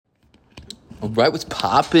All right, what's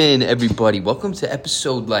poppin', everybody? Welcome to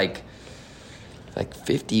episode like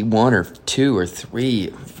 51 or 2 or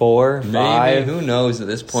 3. 4, 5. Maybe. Who knows at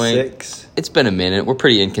this point? 6. It's been a minute. We're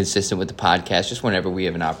pretty inconsistent with the podcast. Just whenever we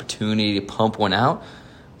have an opportunity to pump one out,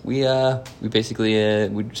 we basically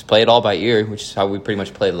we just play it all by ear, which is how we pretty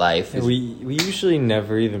much play life. We usually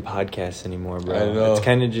never even podcast anymore, bro. I know. It's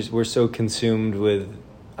kind of just we're so consumed with,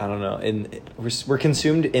 I don't know, and we're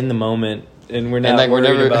consumed in the moment. And we're not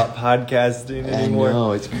worried about podcasting anymore. I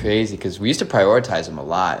know, it's crazy because we used to prioritize them a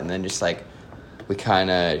lot, and then just like we kind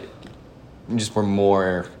of just were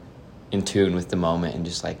more in tune with the moment and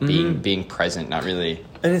just like being present, not really.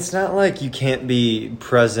 And it's not like you can't be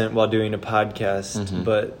present while doing a podcast,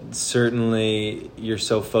 but certainly you're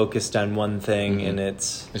so focused on one thing, and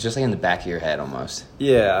it's just like in the back of your head almost.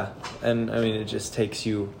 Yeah, and I mean it just takes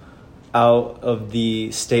you out of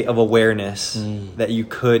the state of awareness that you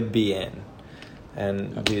could be in.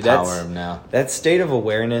 And dude, that state of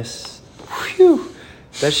awareness,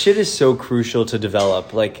 that shit is so crucial to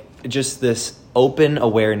develop. Like just this open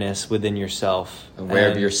awareness within yourself,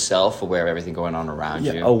 aware of yourself, aware of everything going on around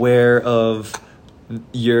you, aware of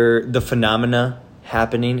the phenomena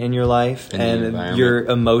happening in your life and your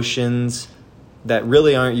emotions that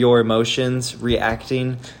really aren't your emotions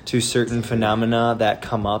reacting to certain phenomena that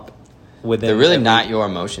come up within. They're really not your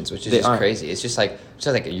emotions, which is just crazy. It's just like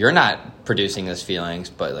you're not producing those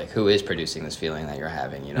feelings, but like who is producing this feeling that you're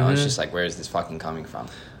having? You know, it's just like, where is this fucking coming from?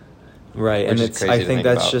 Right, and I think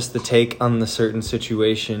that's just the take on the certain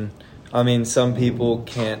situation. I mean, some people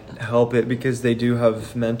can't help it because they do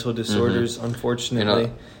have mental disorders, unfortunately. You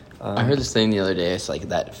know, I heard this thing the other day. It's like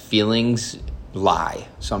that feelings lie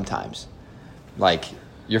sometimes. Like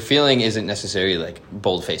your feeling isn't necessarily like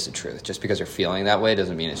bold-faced the truth. Just because you're feeling that way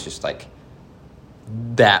doesn't mean it's just like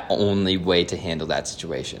that only way to handle that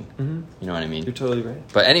situation. You know what I mean? You're totally right.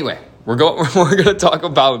 But anyway, we're going to talk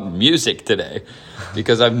about music today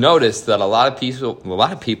because I've noticed that a lot of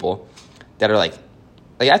people that are like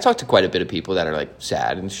I talk to quite a bit of people that are like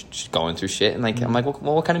sad and just going through shit, and like I'm like,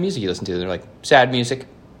 well, what kind of music you listen to? They're like sad music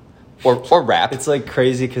or rap. It's like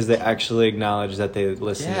crazy because they actually acknowledge that they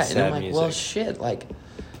listen to sad and I'm like, music. Well, shit, like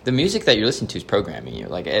the music that you're listening to is programming you.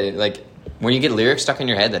 Like when you get lyrics stuck in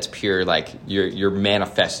your head, that's pure like you're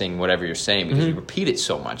manifesting whatever you're saying because you repeat it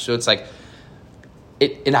so much. So it's like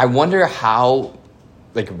and I wonder how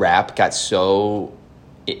like rap got so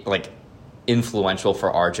like influential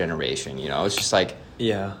for our generation. You know, it's just like.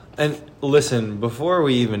 Yeah. And listen, before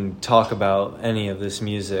we even talk about any of this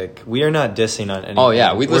music, we are not dissing on anything. Oh,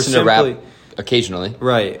 yeah. We listen to rap occasionally.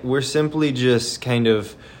 Right. We're simply just kind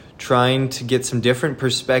of trying to get some different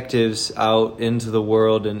perspectives out into the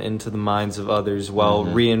world and into the minds of others while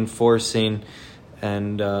reinforcing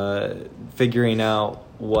and figuring out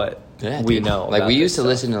what we know. Like, we used to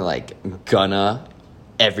listen to, like, Gunna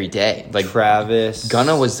every day. Like Travis.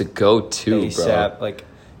 Gunna was the go-to, ASAP, bro. Like,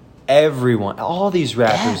 everyone, all these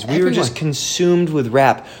rappers, we were just consumed with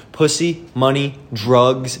rap. Pussy, money,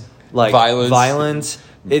 drugs, like violence.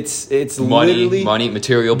 It's money,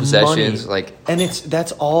 material possessions, like, and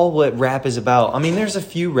that's all what rap is about. I mean, there's a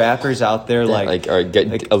few rappers out there like are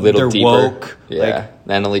getting a little deeper. Woke, yeah.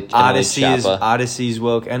 Like Odyssey's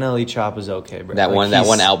woke. NLE Choppa's okay, bro. That one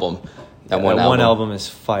album. That one album is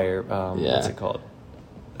fire. What's it called?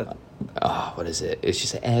 Oh, what is it? It's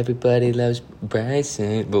just like, everybody loves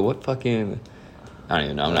Bryson. But what fucking... I don't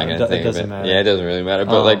even know. I'm not going to think of it. It doesn't matter. Yeah, it doesn't really matter.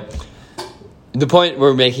 But, like, the point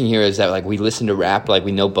we're making here is that, like, we listen to rap. Like,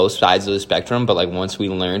 we know both sides of the spectrum. But, like, once we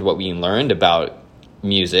learned what we learned about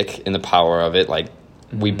music and the power of it, like,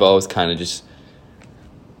 we both kind of just...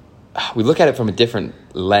 We look at it from a different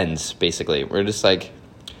lens, basically. We're just, like...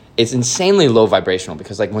 It's insanely low vibrational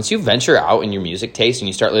because, like, once you venture out in your music taste and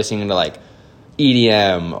you start listening to, like...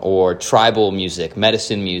 EDM or tribal music,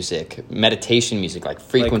 medicine music, meditation music, like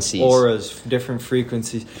frequencies. Like auras, different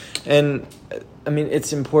frequencies. And, I mean,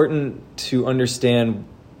 it's important to understand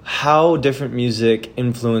how different music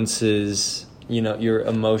influences, you know, your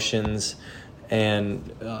emotions and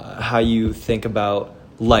how you think about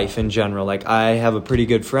life in general. Like, I have a pretty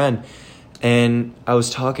good friend, and I was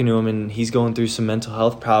talking to him, and he's going through some mental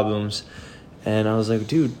health problems, and I was like,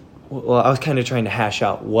 dude... Well, I was kind of trying to hash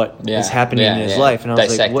out what is happening in his life. And I was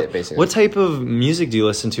Dissect like, what type of music do you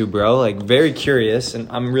listen to, bro? Like, very curious. And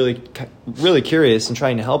I'm really, really curious and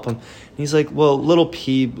trying to help him. And he's like, well, Lil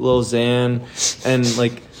Peep, Lil Xan, and,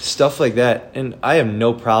 like, stuff like that. And I have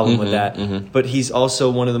no problem with that. But he's also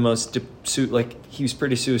one of the most, he was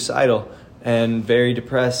pretty suicidal and very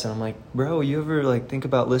depressed. And I'm like, bro, you ever, like, think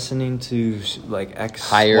about listening to, like, X,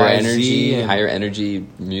 higher Y, energy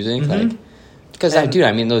music? Like... Because, dude,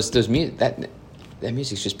 I mean, those music, that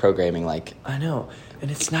music's just programming. Like, I know. And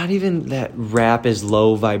it's not even that rap is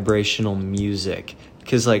low vibrational music.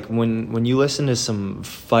 Because, like, when you listen to some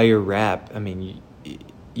fire rap, I mean,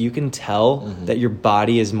 you can tell that your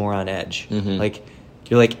body is more on edge. Like,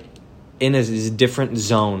 you're, like, in a different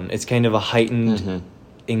zone. It's kind of a heightened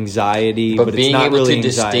anxiety, but being it's not able really to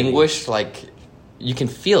anxiety. distinguish, like, you can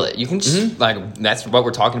feel it. You can just, like, that's what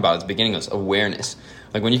we're talking about at the beginning of this, awareness.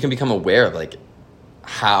 Like, when you can become aware of, like,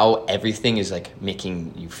 how everything is, like,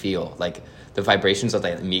 making you feel. Like, the vibrations of the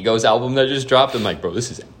Migos album that just dropped, I'm like, bro,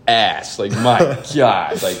 this is ass. Like, my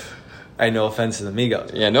God. Like, I no offense to the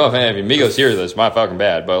Migos. yeah, no offense. I mean, Migos hear this, my fucking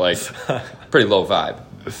bad, but, like, pretty low vibe.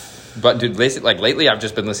 But, dude, lately I've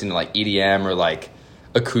just been listening to, like, EDM or, like,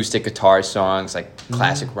 acoustic guitar songs, like,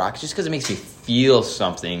 classic rock, just because it makes me feel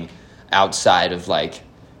something outside of, like,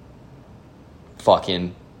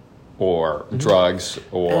 fucking or drugs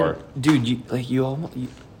or... And, dude,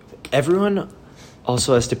 everyone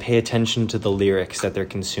also has to pay attention to the lyrics that they're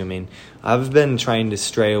consuming. I've been trying to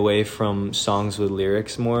stray away from songs with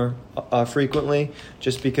lyrics more frequently,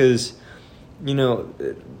 just because, you know,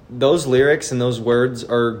 those lyrics and those words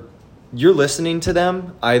are, you're listening to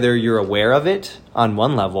them, either you're aware of it on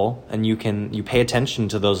one level and you pay attention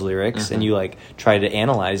to those lyrics and you, like, try to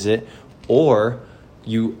analyze it, or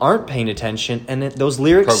you aren't paying attention and those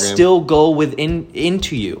lyrics still go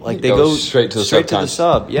into you. Like, they go straight to the subconscious.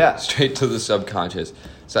 Yeah. Straight to the subconscious.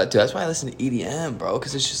 So, dude, that's why I listen to EDM, bro,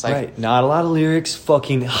 because it's just like... Right. Not a lot of lyrics,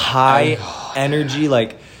 fucking high energy,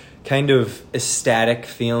 like, kind of ecstatic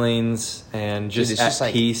feelings and just it's at just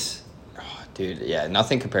like, peace. Dude, yeah,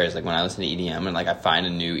 nothing compares. Like, when I listen to EDM and, like, I find a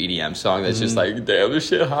new EDM song that's just like, damn, this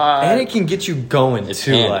shit high. And it can get you going,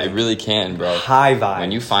 too. Like, it really can, bro. High vibes.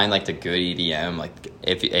 When you find, like, the good EDM, like,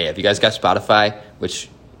 if you guys got Spotify, which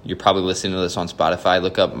you're probably listening to this on Spotify,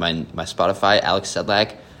 look up my Spotify, Alex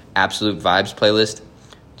Sedlak, Absolute Vibes playlist.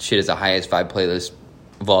 Shit is the highest vibe playlist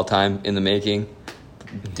of all time in the making.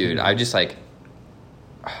 Dude, I just, like,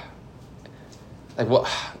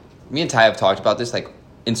 what, me and Ty have talked about this, like,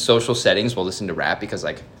 in social settings, we'll listen to rap because,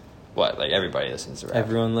 like, what? Like, everybody listens to rap.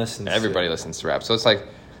 Everyone listens. Everybody listens to rap. So it's like,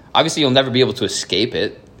 obviously, you'll never be able to escape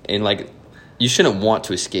it. And, like, you shouldn't want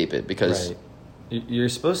to escape it because... Right. You're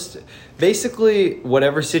supposed to... Basically,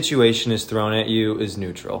 whatever situation is thrown at you is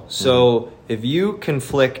neutral. So if you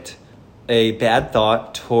conflict a bad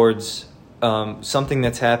thought towards something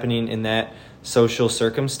that's happening in that social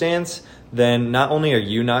circumstance, then not only are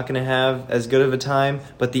you not going to have as good of a time,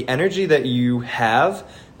 but the energy that you have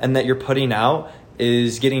and that you're putting out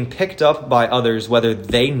is getting picked up by others, whether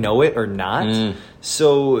they know it or not.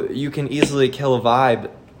 So you can easily kill a vibe.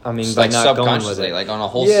 I mean, by like, not going with subconsciously, it. like, on a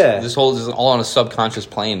whole... This is all on a subconscious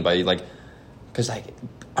plane, by, like... Because, like,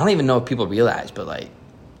 I don't even know if people realize, but, like,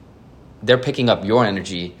 they're picking up your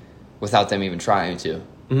energy without them even trying to.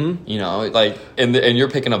 You know, like, and you're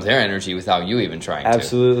picking up their energy without you even trying to.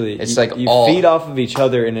 Absolutely. It's like you all... feed off of each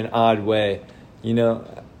other in an odd way, you know,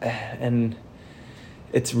 and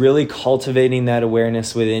it's really cultivating that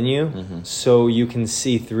awareness within you so you can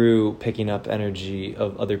see through picking up energy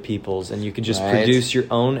of other people's, and you can just produce your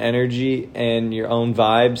own energy and your own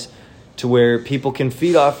vibes to where people can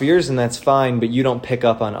feed off yours, and that's fine, but you don't pick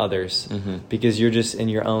up on others because you're just in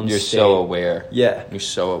your own You're state. so aware. Yeah. You're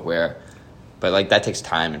so aware. But, like, that takes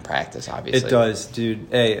time and practice, obviously. It does, dude.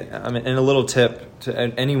 Hey, I mean, and a little tip to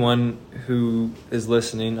anyone who is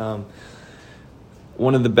listening,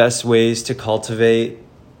 one of the best ways to cultivate,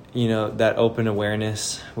 you know, that open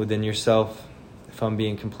awareness within yourself, if I'm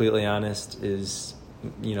being completely honest, is,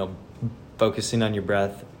 you know, focusing on your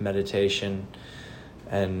breath, meditation,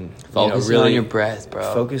 and focusing on your breath,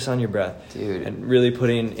 bro. Focus on your breath, dude, and really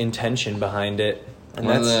putting intention behind it. And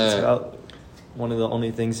that's about one of the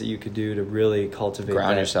only things that you could do to really cultivate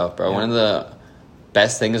ground yourself, bro. Yeah. One of the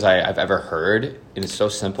best things I've ever heard, and it's so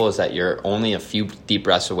simple, is that you're only a few deep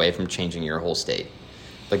breaths away from changing your whole state.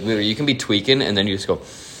 Like, literally, you can be tweaking, and then you just go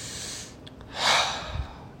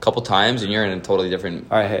a couple times, and you're in a totally different...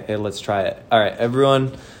 All right, hey, let's try it. All right,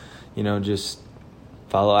 everyone, you know, just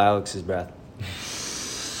follow Alex's breath.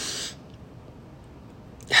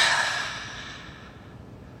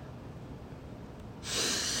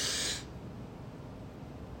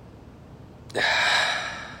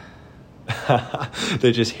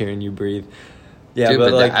 They're just hearing you breathe. Yeah, dude,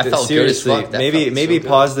 but like, I felt seriously, good as fuck. maybe so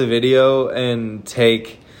pause the video and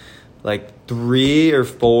take like 3 or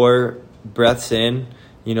 4 breaths in.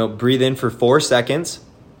 You know, breathe in for 4 seconds,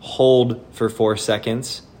 hold for 4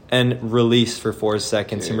 seconds, and release for 4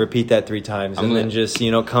 seconds, and repeat that 3 times. And then just,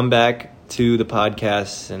 you know, come back to the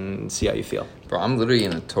podcast and see how you feel. Bro, I'm literally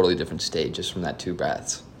in a totally different state just from that 2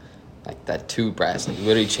 breaths. like that too brass. Like,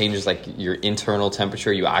 literally changes like your internal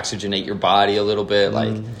temperature. You oxygenate your body a little bit.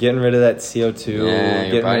 Like getting rid of that CO2. yeah, your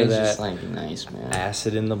getting rid body's of that just like nice, man.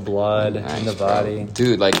 acid in the blood, Nice, in the bro. body.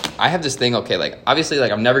 Dude, like I have this thing. Okay, like obviously,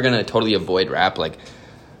 like I'm never gonna totally avoid rap. Like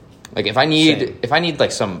if I need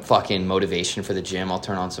like some fucking motivation for the gym, I'll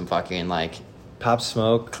turn on some fucking like Pop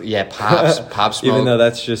Smoke. yeah pop smoke. Even though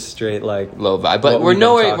that's just straight like low vibe, but what we're we've been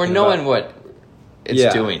knowing talking about. what it's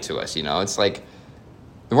Yeah. doing to us. You know, it's like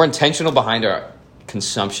we're intentional behind our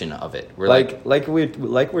consumption of it. We're like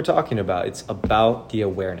we're talking about. It's about the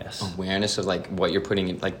awareness. awareness of like what you're putting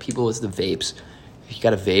in. Like people with the vapes, if you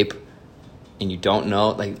got a vape and you don't know,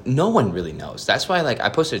 like no one really knows. That's why like I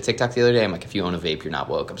posted a TikTok the other day. I'm like, if you own a vape, you're not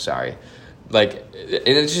woke. I'm sorry. Like, and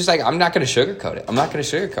it's just like I'm not gonna sugarcoat it.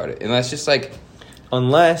 And that's just like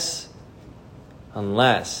Unless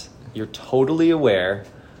you're totally aware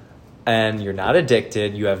and you're not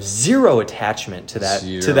addicted, you have zero attachment to that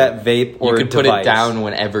vape or you could put device. it down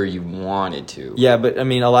whenever you wanted to. Yeah, but I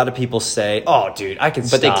mean, a lot of people say, "Oh, dude, I can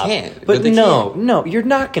stop." But they can't. But But they no, you're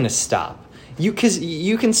not gonna stop. You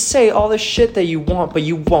can say all the shit that you want, but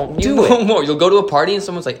you won't do it. More. You'll go to a party and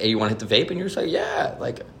someone's like, "Hey, you want to hit the vape?" And you're just like, "Yeah."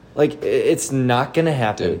 Like it's not gonna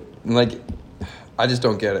happen. Dude, like I just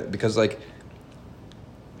don't get it because like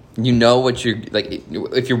you know what you're like.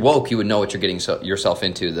 If you're woke, you would know what you're getting yourself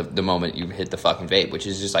into the moment you hit the fucking vape, which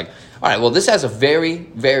is just like, all right, well, this has a very,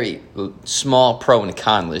 very small pro and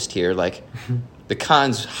con list here. Like the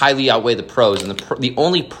cons highly outweigh the pros, and the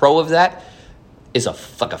only pro of that is a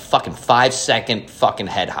fucking 5-second fucking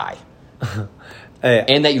head high, Hey,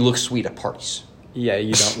 and that you look sweet at parties. yeah,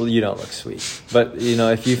 you don't look sweet. But you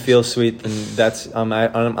know, if you feel sweet, then I'm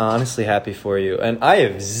honestly happy for you. And I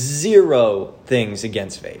have zero things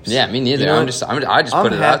against vapes. Yeah, me neither. You know I what? just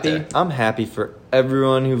put it out there. I'm happy for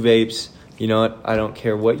everyone who vapes. You know what? I don't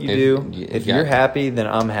care what you do. If you're happy, then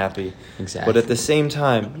I'm happy. Exactly. But at the same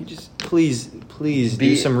time, you just please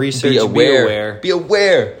do some research. Be aware. Be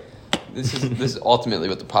aware. This is ultimately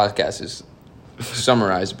what the podcast is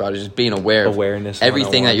summarized about, is just being aware of Awareness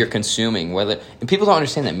everything 101. that you're consuming. And people don't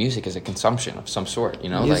understand that music is a consumption of some sort. You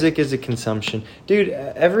know, Music is a consumption, dude.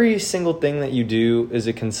 Every single thing that you do is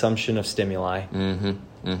a consumption of stimuli.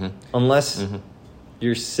 Unless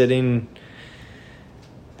you're sitting,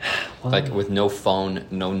 like with no phone,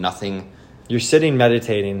 no nothing. you're sitting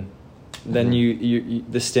meditating, then you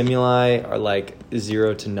the stimuli are like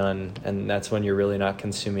 0 to none, and that's when you're really not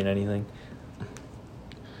consuming anything.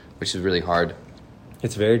 Which is really hard.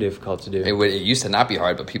 It's very difficult to do. It used to not be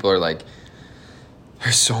hard, but people are like,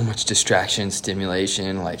 there's so much distraction,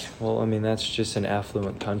 stimulation. Like, Well, I mean, that's just an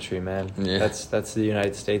affluent country, man. Yeah. That's the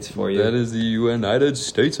United States for you. that is the United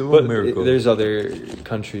States of But America. there's other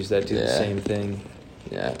countries that do the Yeah. same thing.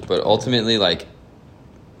 Yeah, but ultimately, like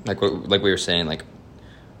we were saying, like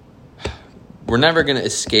we're never gonna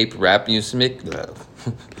escape rap music.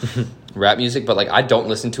 Rap music, but like I don't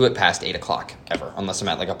listen to it past 8:00 ever, unless I'm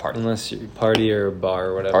at like a party. Unless you party or a bar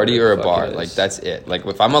or whatever. Party the or a fuck bar, it like is. that's it. Like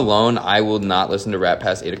if I'm alone, I will not listen to rap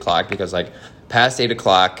past 8:00 because like past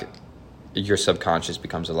 8:00, your subconscious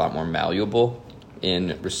becomes a lot more malleable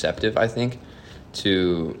and receptive, I think,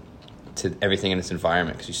 to everything in its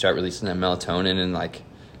environment, because you start releasing that melatonin and like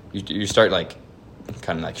you start like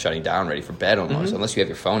kind of like shutting down, ready for bed almost, unless you have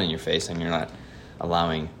your phone in your face and you're not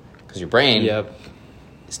allowing, because your brain Yep.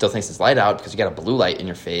 still thinks it's light out because you got a blue light in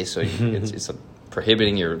your face, so it's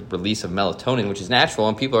prohibiting your release of melatonin, which is natural.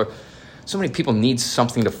 And so many people need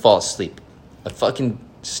something to fall asleep, a fucking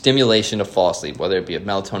stimulation to fall asleep, whether it be a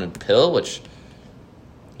melatonin pill, which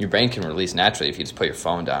your brain can release naturally if you just put your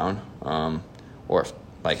phone down, or if,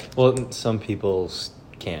 like Well, some people's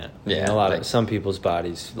can't. I mean, Yeah, some people's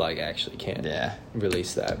bodies like actually can't yeah,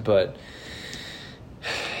 release that. But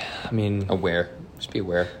I mean, aware. Just be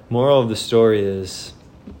aware. moral of the story is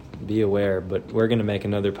be aware. But we're gonna make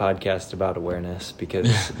another podcast about awareness, because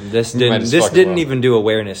this Might didn't as this fucking didn't well. even do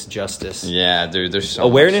awareness justice. Yeah, dude. There's so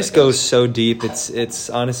Awareness much that goes so deep. It's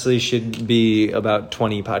honestly should be about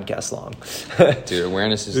 20 podcasts long. Dude,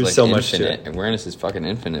 awareness is There's like so much to infinite. Awareness is fucking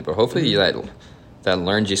infinite. But hopefully that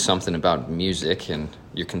learns you something about music and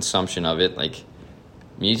your consumption of it. Like,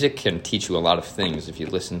 music can teach you a lot of things if you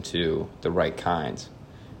listen to the right kinds.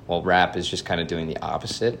 Well, rap is just kind of doing the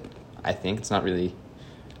opposite. I think it's not really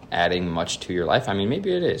adding much to your life. I mean,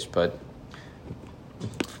 maybe it is, but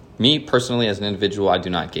me personally as an individual, I do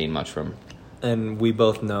not gain much from. And we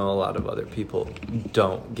both know a lot of other people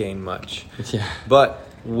don't gain much. Yeah. But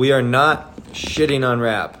we are not shitting on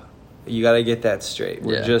rap. You got to get that straight.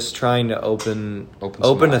 We're Yeah. just trying to open some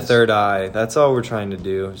a eyes. third eye. That's all we're trying to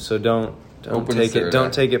do. So don't Open a take third it. Don't eye.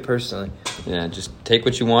 take it personally. Yeah, just take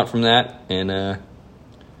what you want from that and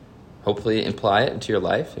hopefully apply it into your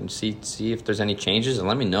life and see if there's any changes, and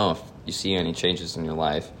let me know if you see any changes in your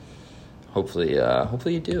life. Hopefully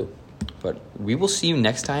you do. But we will see you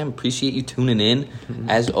next time. Appreciate you tuning in,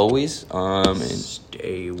 as always. And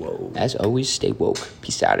stay woke. As always, stay woke.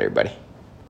 Peace out, everybody.